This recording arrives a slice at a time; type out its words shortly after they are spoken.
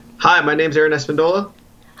Hi, my name's Aaron Espindola.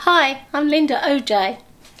 Hi, I'm Linda OJ.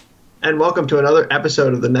 And welcome to another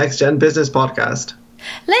episode of the Next Gen Business Podcast.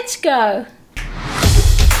 Let's go.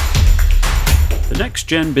 The Next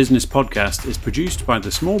Gen Business Podcast is produced by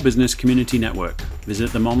the Small Business Community Network.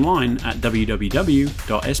 Visit them online at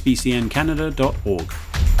www.sbcncanada.org.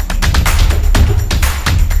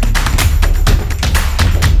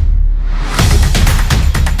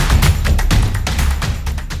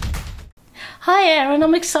 Hi Aaron,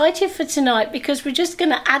 I'm excited for tonight because we're just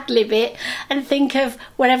going to ad-lib it and think of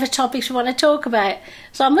whatever topics we want to talk about.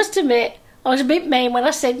 So I must admit, I was a bit mean when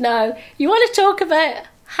I said no. You want to talk about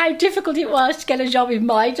how difficult it was to get a job in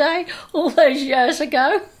my day all those years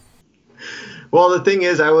ago? Well, the thing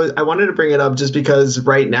is, I wanted to bring it up just because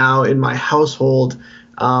right now in my household,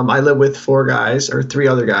 I live with three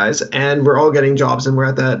other guys, and we're all getting jobs, and we're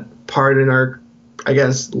at that part in our,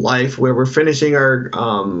 life where we're finishing our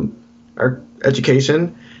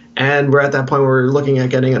education, and we're at that point where we're looking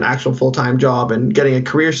at getting an actual full-time job and getting a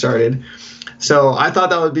career started. So I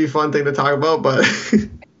thought that would be a fun thing to talk about, but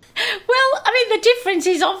Well, I mean, the difference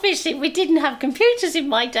is obviously we didn't have computers in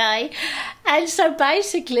my day. And so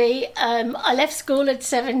basically, I left school at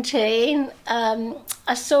 17.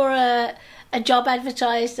 I saw a job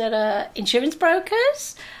advertised at insurance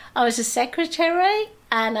brokers. I was a secretary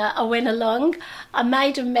and I went along. I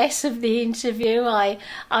made a mess of the interview. I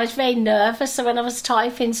was very nervous when I was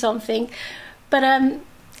typing something. But, and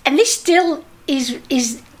this still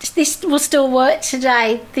this will still work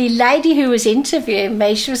today. The lady who was interviewing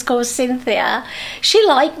me, she was called Cynthia, she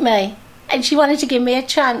liked me and she wanted to give me a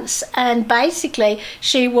chance. And basically,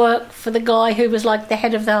 she worked for the guy who was like the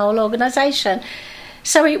head of the whole organisation.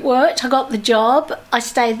 So it worked. I got the job. I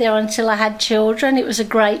stayed there until I had children. It was a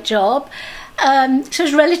great job. So it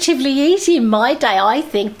was relatively easy in my day, I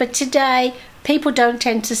think. But today, people don't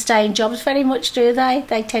tend to stay in jobs very much, do they?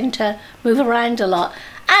 They tend to move around a lot.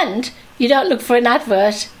 And you don't look for an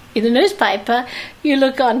advert in the newspaper. You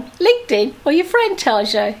look on LinkedIn or your friend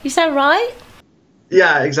tells you. Is that right?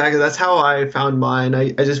 yeah, exactly. That's how I found mine.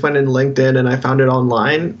 I just went in LinkedIn and I found it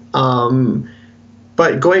online.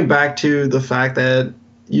 But going back to the fact that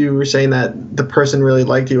you were saying that the person really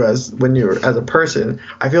liked you as a person,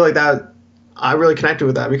 I feel like that I really connected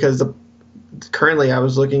with that because currently I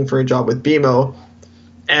was looking for a job with BMO.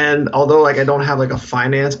 And although I don't have a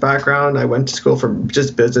finance background, I went to school for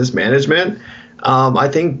just business management. I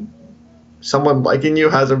think someone liking you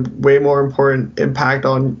has a way more important impact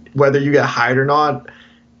on whether you get hired or not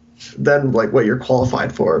than what you're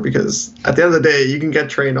qualified for. Because at the end of the day, you can get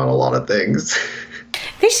trained on a lot of things.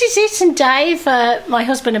 This is it. And Dave, my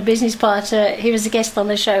husband and business partner, he was a guest on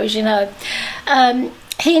the show, as you know.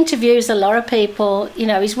 He interviews a lot of people.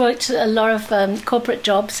 He's worked a lot of corporate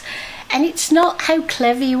jobs. And it's not how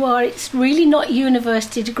clever you are. It's really not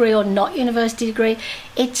university degree or not university degree.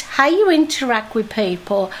 It's how you interact with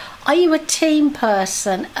people. Are you a team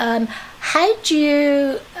person? How do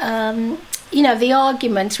you, the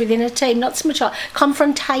arguments within a team, not so much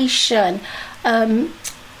confrontation.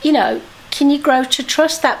 Can you grow to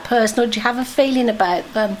trust that person or do you have a feeling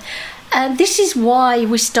about them? And this is why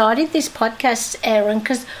we started this podcast, Aaron,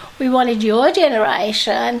 because we wanted your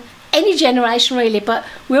generation, any generation really, but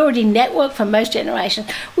we already network for most generations.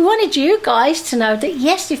 We wanted you guys to know that,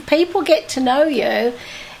 yes, if people get to know you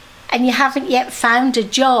and you haven't yet found a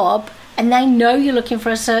job and they know you're looking for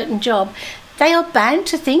a certain job, they are bound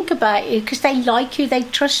to think about you because they like you, they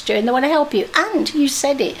trust you, and they want to help you. And you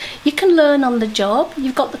said it, you can learn on the job.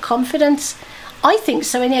 You've got the confidence. I think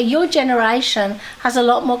so. And your generation has a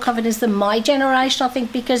lot more confidence than my generation, I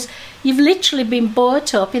think, because you've literally been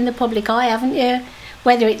brought up in the public eye, haven't you?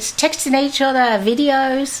 Whether it's texting each other,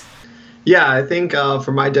 videos. Yeah, I think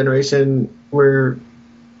for my generation, we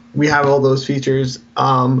have all those features.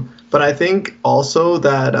 But I think also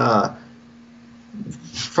that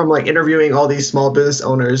from interviewing all these small business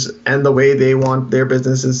owners and the way they want their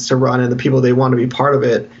businesses to run and the people they want to be part of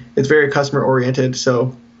it, it's very customer oriented.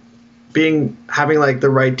 So having the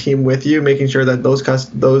right team with you, making sure that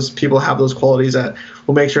those people have those qualities that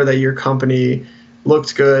will make sure that your company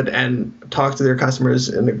looks good and talks to their customers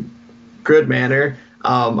in a good manner.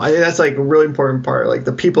 I think that's a really important part.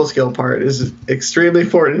 The people skill part is extremely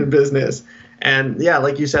important in business. And yeah,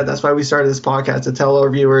 like you said, that's why we started this podcast, to tell our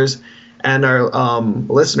viewers and our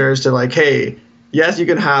listeners to hey, yes, you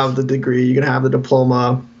can have the degree, you can have the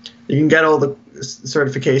diploma, you can get all the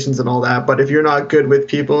certifications and all that, but if you're not good with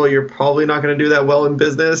people, you're probably not going to do that well in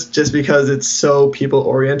business, just because it's so people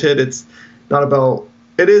oriented. It's not about,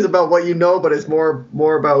 it is about what you know, but it's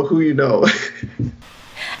more about who you know. And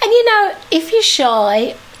if you're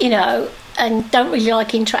shy, and don't really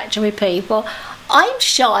like interacting with people, I'm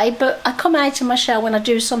shy, but I come out of my shell when I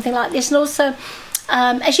do something like this. And also,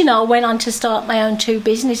 as you know, I went on to start my own 2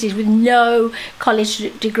 businesses with no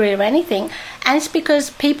college degree or anything. And it's because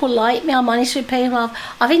people like me. I'm honest with people.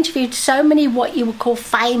 I've interviewed so many what you would call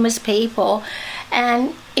famous people.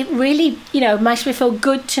 And it really, makes me feel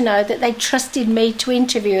good to know that they trusted me to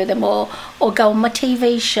interview them or go on my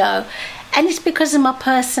TV show. And it's because of my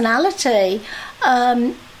personality.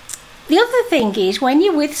 The other thing is, when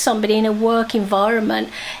you're with somebody in a work environment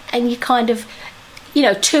and you kind of,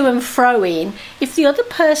 to and fro in, if the other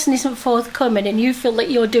person isn't forthcoming and you feel that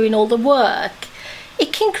you're doing all the work,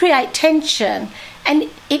 it can create tension. And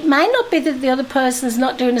it may not be that the other person's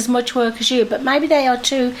not doing as much work as you, but maybe they are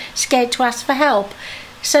too scared to ask for help.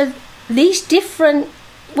 So these different,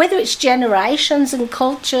 whether it's generations and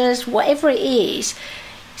cultures, whatever it is,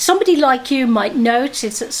 somebody like you might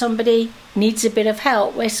notice that somebody needs a bit of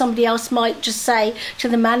help, where somebody else might just say to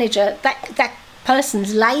the manager, that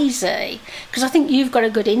person's lazy. Because I think you've got a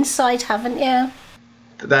good insight, haven't you?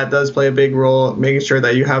 That does play a big role, making sure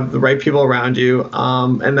that you have the right people around you,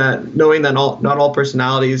 and that knowing that not all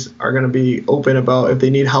personalities are going to be open about if they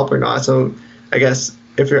need help or not. So I guess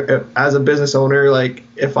if as a business owner, like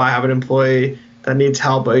if I have an employee that needs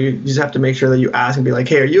help, you just have to make sure that you ask and be like,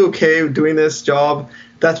 hey, are you okay doing this job?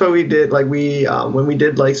 That's what we did. Like when we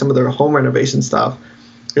did like some of the home renovation stuff,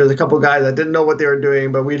 there was a couple of guys that didn't know what they were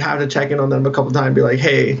doing, but we'd have to check in on them a couple of times and be like,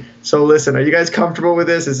 hey, so listen, are you guys comfortable with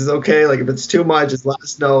this? This is okay. Like if it's too much, just let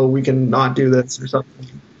us know. We can not do this or something.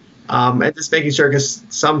 And just making sure, because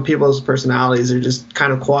some people's personalities are just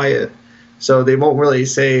kind of quiet. So they won't really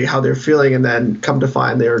say how they're feeling and then come to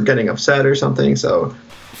find they're getting upset or something. So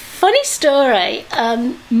funny story.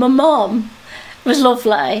 My mom was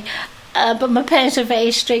lovely. But my parents were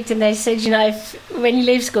very strict, and they said, when you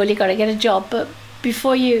leave school, you've got to get a job. But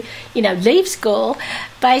before you leave school,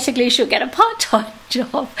 basically you should get a part-time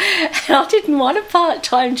job. And I didn't want a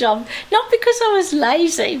part-time job, not because I was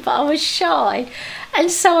lazy, but I was shy.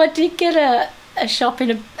 And so I did get a job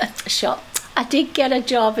in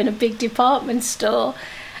a big department store.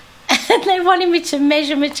 And they wanted me to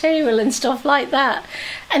measure material and stuff like that.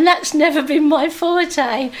 And that's never been my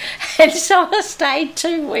forte. And so I stayed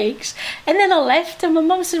 2 weeks. And then I left, and my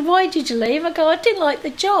mum said, why did you leave? I go, I didn't like the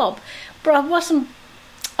job. But I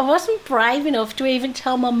wasn't brave enough to even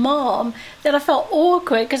tell my mum that I felt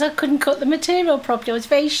awkward because I couldn't cut the material properly. I was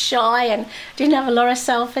very shy and didn't have a lot of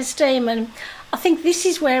self-esteem. And I think this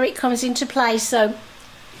is where it comes into play. So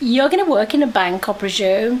you're going to work in a bank, I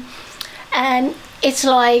presume. And it's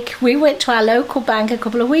like we went to our local bank a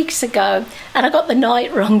couple of weeks ago and I got the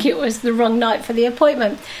night wrong. It was the wrong night for the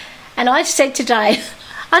appointment. And I said to Dave,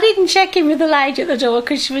 I didn't check in with the lady at the door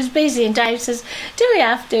because she was busy. And Dave says, do we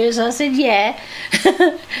have to? So I said, yeah.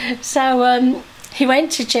 So he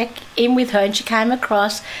went to check in with her and she came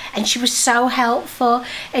across and she was so helpful.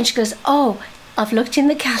 And she goes, oh, I've looked in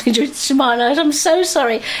the calendar, it's tomorrow night, I'm so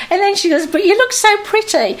sorry. And then she goes, but you look so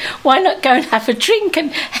pretty, why not go and have a drink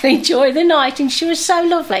and enjoy the night? And she was so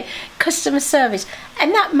lovely. Customer service.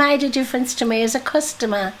 And that made a difference to me as a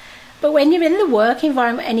customer. But when you're in the work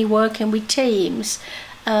environment and you're working with teams,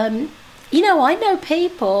 I know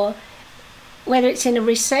people, whether it's in a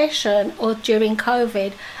recession or during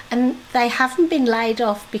COVID, and they haven't been laid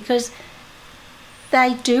off because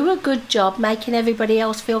they do a good job making everybody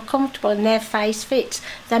else feel comfortable and their face fits.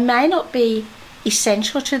 They may not be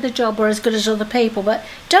essential to the job or as good as other people, but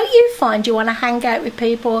don't you find you want to hang out with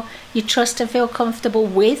people you trust and feel comfortable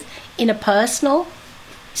with in a personal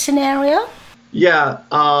scenario? Yeah,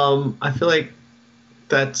 I feel like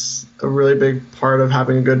that's a really big part of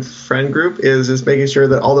having a good friend group is just making sure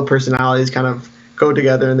that all the personalities kind of go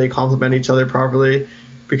together and they complement each other properly,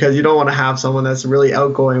 because you don't want to have someone that's really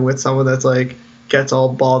outgoing with someone that's like gets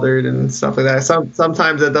all bothered and stuff like that.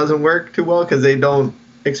 Sometimes it doesn't work too well because they don't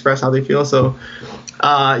express how they feel. So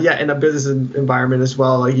in a business environment as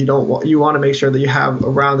well, like you want to make sure that you have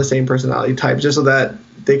around the same personality type just so that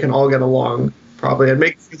they can all get along properly and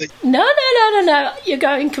make sure that No, you're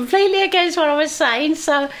going completely against what I was saying.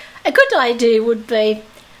 So a good idea would be, I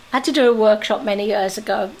had to do a workshop many years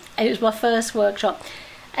ago and it was my first workshop,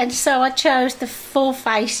 and so I chose the 4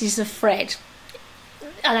 Faces of Fred.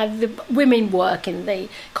 I know the women work in the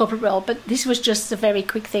corporate role, but this was just a very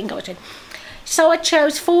quick thing I was doing. So I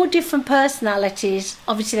chose 4 different personalities.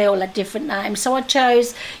 Obviously, they all had different names. So I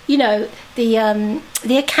chose, the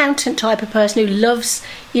accountant type of person who loves,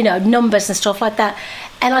 numbers and stuff like that.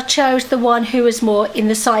 And I chose the one who was more in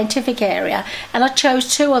the scientific area. And I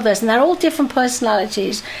chose 2 others, and they're all different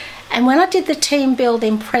personalities. And when I did the team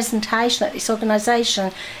building presentation at this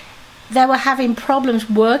organisation, they were having problems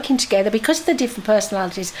working together because of the different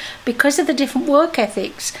personalities, because of the different work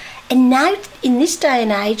ethics. And now, in this day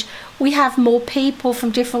and age, we have more people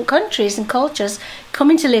from different countries and cultures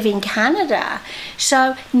coming to live in Canada.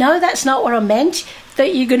 So, no, that's not what I meant,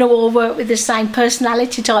 that you're going to all work with the same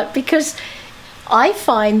personality type, because I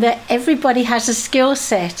find that everybody has a skill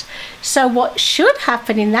set. So what should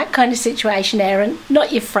happen in that kind of situation, Aaron,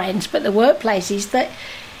 not your friends, but the workplace, is that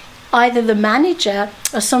either the manager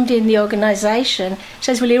or somebody in the organisation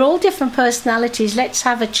says, well, you're all different personalities, let's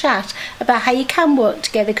have a chat about how you can work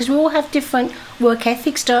together, because we all have different work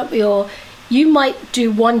ethics, don't we? Or you might do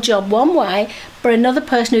one job one way, but another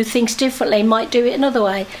person who thinks differently might do it another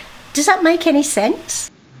way. Does that make any sense?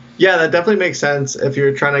 Yeah, that definitely makes sense if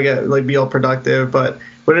you're trying to be all productive, but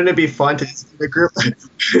wouldn't it be fun to just have a group?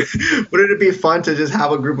 Wouldn't it be fun to just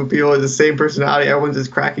have a group of people with the same personality? Everyone's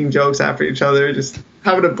just cracking jokes after each other, just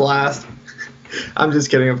having a blast. I'm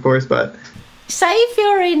just kidding, of course, but say if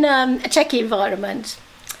you're in a techie environment,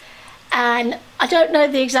 and I don't know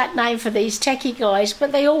the exact name for these techie guys,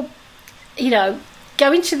 but they all,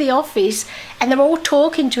 go into the office and they're all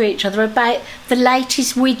talking to each other about the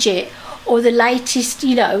latest widget or the latest,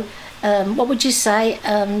 what would you say,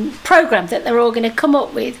 program that they're all going to come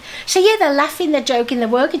up with. So yeah, they're laughing, they're joking, they're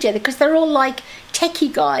working together because they're all like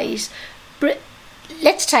techie guys. But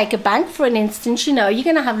let's take a bank for an instance. You're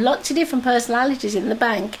going to have lots of different personalities in the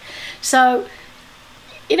bank. So,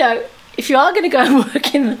 if you are going to go and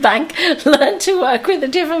work in the bank, learn to work with the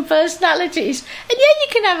different personalities. And yeah, you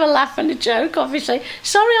can have a laugh and a joke, obviously.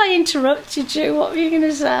 Sorry I interrupted you. What were you going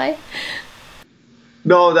to say?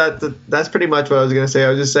 No, that's pretty much what I was going to say. I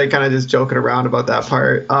was just kind of just joking around about that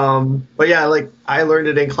part. But yeah, I learned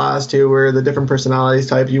it in class too, where the different personalities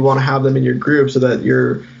type, you want to have them in your group so that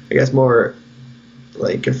you're, I guess, more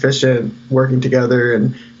efficient working together,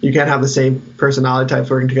 and you can't have the same personality types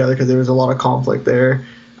working together because there's a lot of conflict there.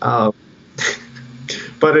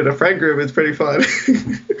 But in a friend group, it's pretty fun.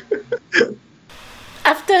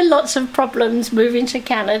 After lots of problems moving to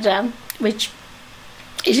Canada, which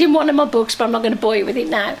is in one of my books, but I'm not going to bore you with it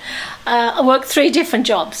now. I worked 3 different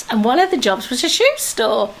jobs, and one of the jobs was a shoe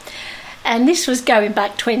store. And this was going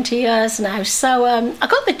back 20 years now. So I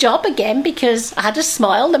got the job again because I had a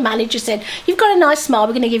smile. The manager said, you've got a nice smile,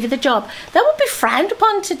 we're going to give you the job. That would be frowned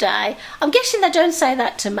upon today. I'm guessing they don't say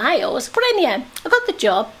that to males. But anyhow, I got the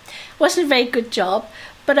job. It wasn't a very good job.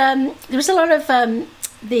 But there was a lot of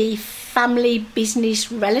the family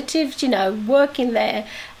business relatives, working there,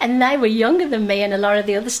 and they were younger than me and a lot of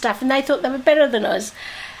the other staff, and they thought they were better than us.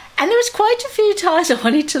 And there was quite a few times I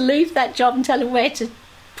wanted to leave that job and tell them where to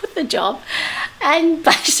put the job, and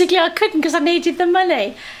basically I couldn't because I needed the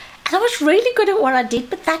money. And I was really good at what I did,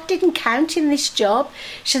 but that didn't count in this job.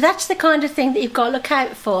 So that's the kind of thing that you've got to look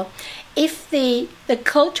out for. If the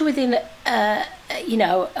culture within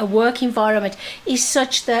a work environment is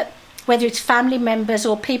such that whether it's family members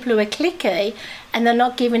or people who are cliquey and they're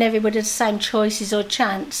not giving everybody the same choices or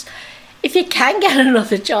chance, if you can get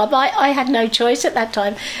another job, I had no choice at that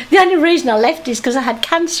time. The only reason I left is because I had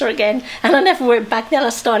cancer again, and I never went back there. I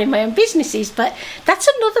started my own businesses, but that's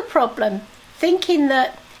another problem, thinking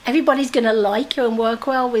that everybody's going to like you and work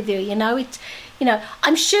well with you.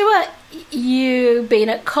 I'm sure you, being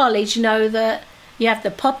at college, know that you have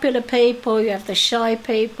the popular people, you have the shy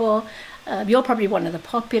people. You're probably one of the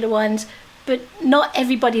popular ones, but not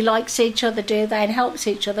everybody likes each other, do they, and helps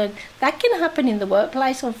each other. That can happen in the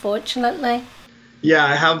workplace, unfortunately. Yeah,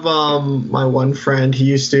 I have my one friend. He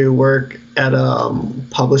used to work at a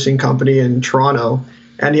publishing company in Toronto,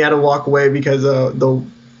 and he had to walk away because the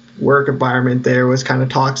work environment there was kind of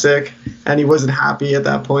toxic, and he wasn't happy at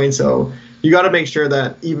that point. So you got to make sure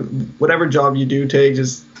that even whatever job you do take,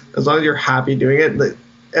 just as long as you're happy doing it.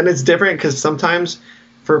 And it's different because sometimes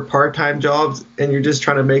for part-time jobs and you're just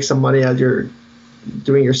trying to make some money as you're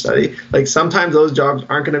doing your study, sometimes those jobs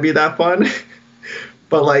aren't going to be that fun,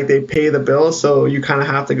 but they pay the bills, so you kind of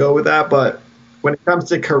have to go with that. But when it comes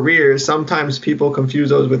to careers, sometimes people confuse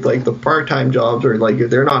those with the part-time jobs, or if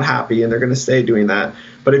they're not happy and they're going to stay doing that.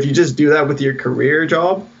 But if you just do that with your career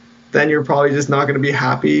job, then you're probably just not going to be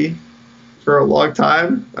happy for a long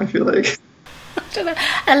time, I feel like.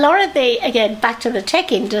 A lot of again, back to the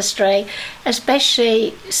tech industry,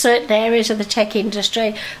 especially certain areas of the tech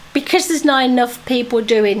industry, because there's not enough people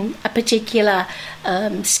doing a particular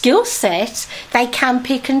skill set, they can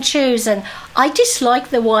pick and choose. And I dislike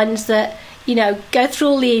the ones that, go through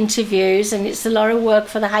all the interviews, and it's a lot of work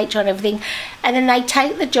for the HR and everything, and then they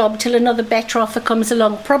take the job till another better offer comes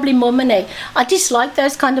along, probably more money. I dislike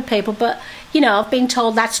those kind of people, but, I've been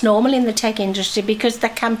told that's normal in the tech industry because they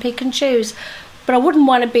can pick and choose. But I wouldn't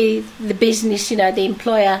want to be the business, the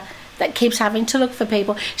employer that keeps having to look for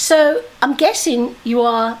people. So I'm guessing you've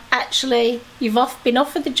been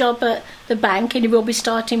offered the job at the bank and you will be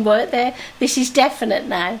starting work there. This is definite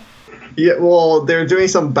now. Yeah, well, they're doing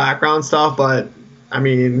some background stuff, but I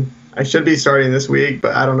mean, I should be starting this week,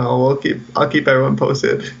 but I don't know. I'll keep everyone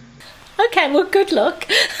posted. Okay, well, good luck.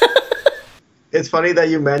 It's funny that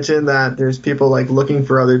you mentioned that there's people like looking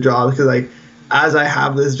for other jobs, because like as I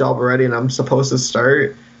have this job already and I'm supposed to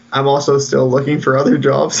start, I'm also still looking for other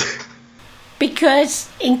jobs. Because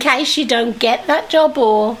in case you don't get that job,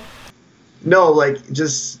 or no, like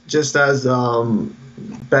just as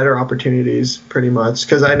better opportunities, pretty much.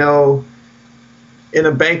 Because I know in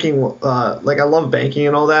a banking, like I love banking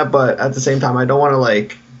and all that, but at the same time, I don't want to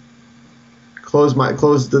like close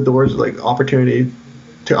the doors like opportunity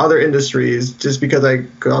to other industries just because I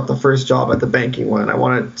got the first job at the banking one. I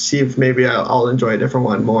want to see if maybe I'll enjoy a different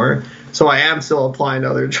one more. So I am still applying to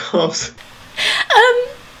other jobs.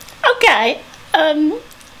 Okay.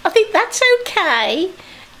 I think that's okay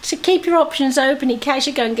to keep your options open in case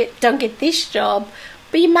you don't get this job,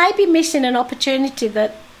 but you may be missing an opportunity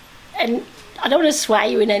that, and I don't want to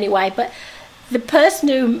sway you in any way, but the person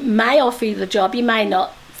who may offer you the job, you may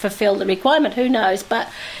not fulfill the requirement, who knows, but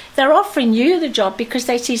they're offering you the job because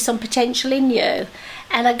they see some potential in you,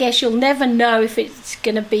 and I guess you'll never know if it's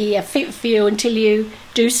going to be a fit for you until you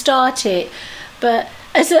do start it. But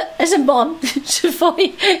as a mom to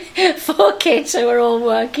four kids who are all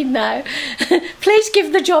working now, please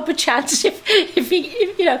give the job a chance. If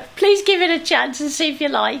you know, please give it a chance and see if you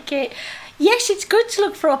like it. Yes, it's good to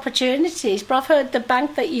look for opportunities, but I've heard the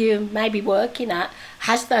bank that you may be working at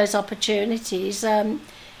has those opportunities.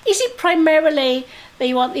 Is it primarily that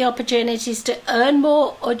you want the opportunities to earn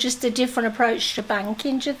more, or just a different approach to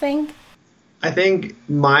banking, do you think? I think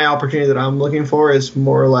my opportunity that I'm looking for is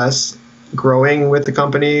more or less growing with the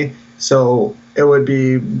company, so it would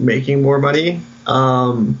be making more money.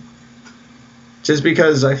 Just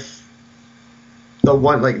because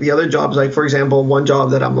the other jobs, like for example, one job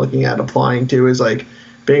that I'm looking at applying to is like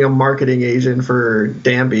being a marketing agent for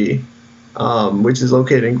Danby, which is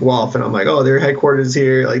located in Guelph, and I'm like, oh, their headquarters is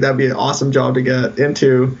here. Like that'd be an awesome job to get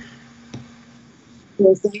into.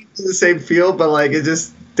 It's the same field, but like it's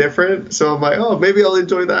just different. So I'm like, oh, maybe I'll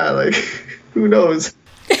enjoy that. Like, who knows?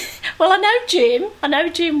 Well, I know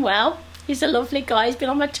Jim well. He's a lovely guy. He's been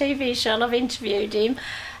on my TV show and I've interviewed him.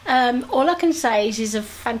 All I can say is he's a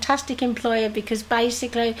fantastic employer, because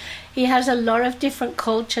basically he has a lot of different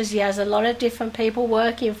cultures. He has a lot of different people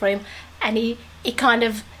working for him, and he kind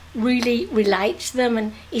of really relates to them,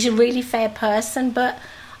 and he's a really fair person. But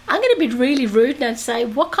I'm going to be really rude now and say,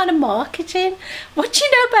 what kind of marketing? What do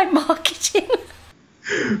you know about marketing?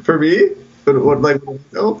 For me?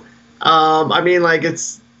 I mean, like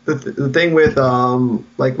it's the thing with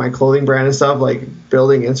like my clothing brand and stuff, like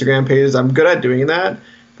building Instagram pages. I'm good at doing that.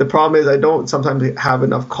 The problem is I don't sometimes have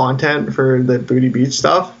enough content for the Booty Beach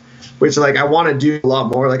stuff, which like I want to do a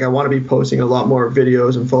lot more. Like I want to be posting a lot more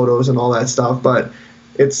videos and photos and all that stuff, but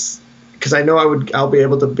it's because I know I'll be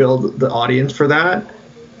able to build the audience for that,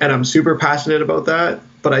 and I'm super passionate about that,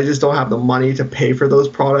 but I just don't have the money to pay for those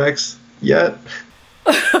products yet.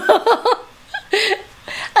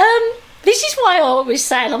 This is why I always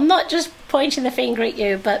say, and I'm not just pointing the finger at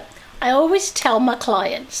you, but I always tell my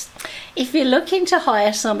clients, if you're looking to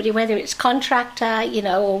hire somebody, whether it's contractor,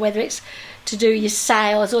 or whether it's to do your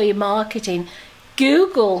sales or your marketing,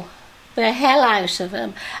 Google the hell out of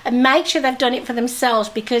them and make sure they've done it for themselves,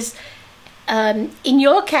 because in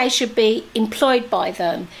your case you'd be employed by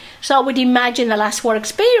them. So I would imagine the last work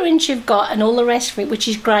experience you've got and all the rest of it, which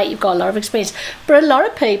is great, you've got a lot of experience. But a lot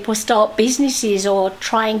of people start businesses or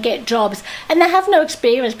try and get jobs and they have no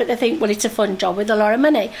experience, but they think, well, it's a fun job with a lot of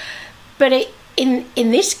money. But in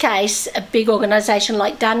this case, a big organisation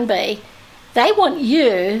like Danby, they want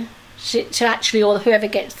you to actually, or whoever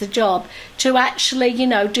gets the job, to actually,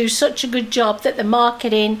 do such a good job that the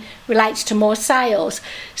marketing relates to more sales.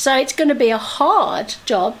 So it's going to be a hard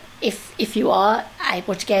job if you are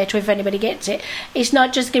able to get it, or if anybody gets it. It's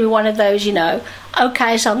not just going to be one of those,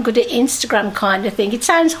 okay, so I'm good at Instagram kind of thing. It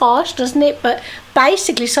sounds harsh, doesn't it? But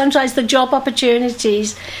basically, sometimes the job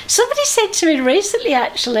opportunities. Somebody said to me recently,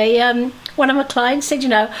 actually, one of my clients said,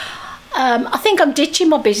 I think I'm ditching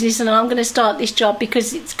my business and I'm going to start this job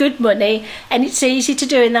because it's good money and it's easy to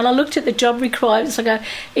do. And then I looked at the job requirements and I go,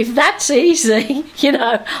 if that's easy,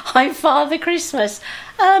 I'm Father Christmas.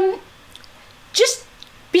 Just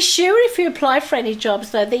be sure if you apply for any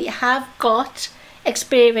jobs, though, that you have got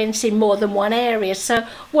experience in more than one area. So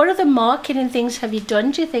what other marketing things have you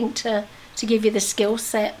done, do you think, to give you the skill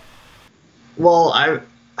set? Well, I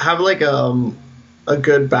have like a a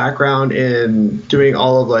good background in doing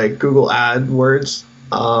all of like Google AdWords,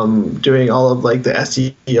 doing all of like the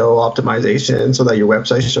SEO optimization so that your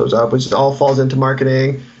website shows up, which all falls into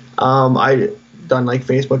marketing. I done like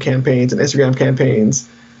Facebook campaigns and Instagram campaigns.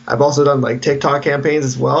 I've also done like TikTok campaigns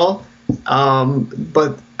as well.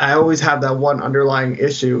 But I always have that one underlying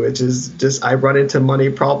issue, which is just I run into money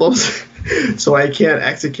problems. So I can't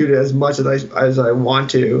execute it as much as I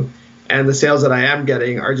want to. And the sales that I am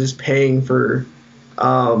getting are just paying for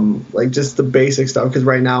like just the basic stuff, because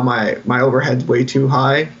right now my overhead's way too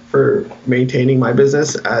high for maintaining my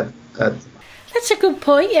business at That's a good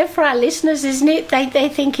point, yeah, for our listeners, isn't it? They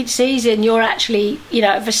think it's easy and you're actually,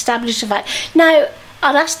 have established a fact. Now,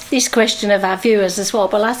 I'll ask this question of our viewers as well,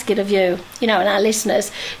 but I'll ask it of you, and our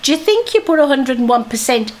listeners. Do you think you put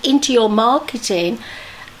 101% into your marketing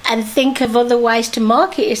and think of other ways to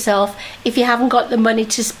market yourself if you haven't got the money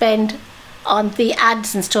to spend on the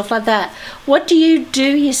ads and stuff like that? What do you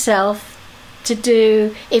do yourself to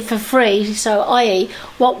do it for free? So, i.e.,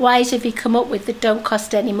 what ways have you come up with that don't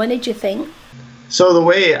cost any money, do you think? So the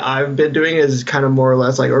way I've been doing it is kind of more or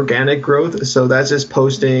less like organic growth. So that's just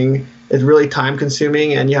posting. It's really time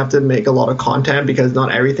consuming and you have to make a lot of content because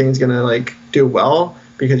not everything's going to like do well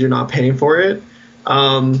because you're not paying for it.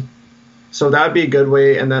 So that would be a good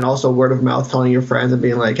way. And then also word of mouth, telling your friends and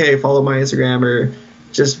being like, hey, follow my Instagram, or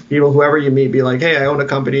just whoever you meet, be like, hey, I own a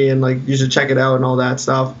company and like you should check it out and all that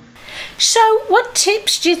stuff. So what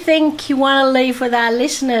tips do you think you want to leave with our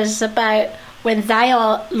listeners about when they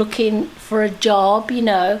are looking for a job?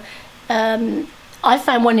 I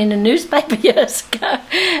found one in a newspaper years ago.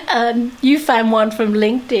 You found one from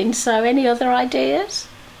LinkedIn. So any other ideas?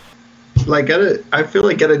 I feel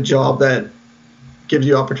like get a job that gives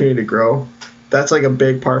you opportunity to grow. That's like a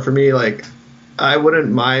big part for me. Like I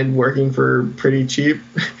wouldn't mind working for pretty cheap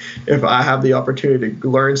if I have the opportunity to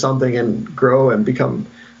learn something and grow and become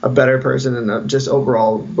a better person and a just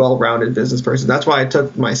overall well-rounded business person. That's why I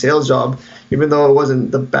took my sales job, even though it wasn't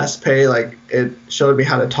the best pay. Like it showed me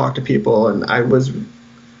how to talk to people, and I was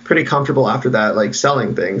pretty comfortable after that, like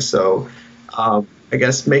selling things. So I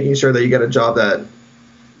guess making sure that you get a job that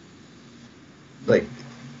like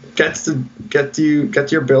gets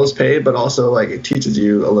your bills paid, but also like it teaches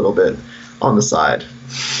you a little bit on the side.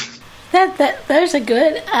 Those are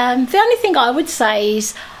good. The only thing I would say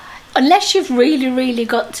is, unless you've really, really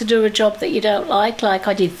got to do a job that you don't like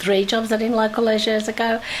I did 3 jobs I didn't like all those years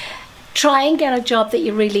ago, try and get a job that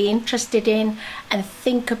you're really interested in and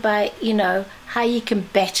think about, how you can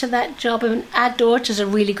better that job. And our daughter's a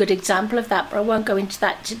really good example of that, but I won't go into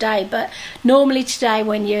that today. But normally today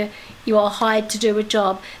when you are hired to do a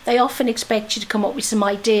job, they often expect you to come up with some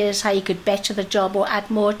ideas how you could better the job or add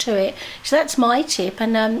more to it. So that's my tip.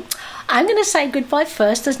 And I'm going to say goodbye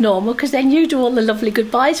first as normal, because then you do all the lovely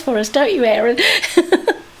goodbyes for us, don't you, Aaron?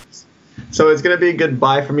 So it's going to be a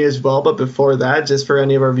goodbye for me as well. But before that, just for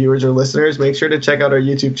any of our viewers or listeners, make sure to check out our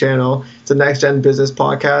YouTube channel. It's a Next Gen Business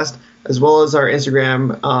Podcast, as well as our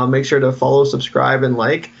Instagram. Make sure to follow, subscribe, and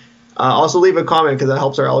like. Also leave a comment because that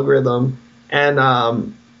helps our algorithm.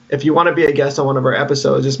 And if you want to be a guest on one of our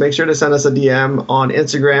episodes, just make sure to send us a DM on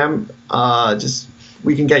Instagram.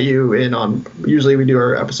 We can get you in on, usually we do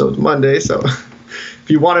our episodes Monday. So if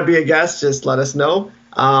you want to be a guest, just let us know.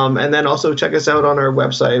 And then also check us out on our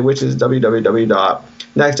website, which is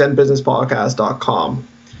www.nextgenbusinesspodcast.com.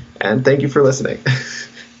 And thank you for listening.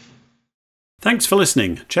 Thanks for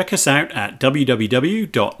listening. Check us out at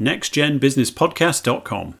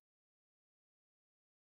www.nextgenbusinesspodcast.com.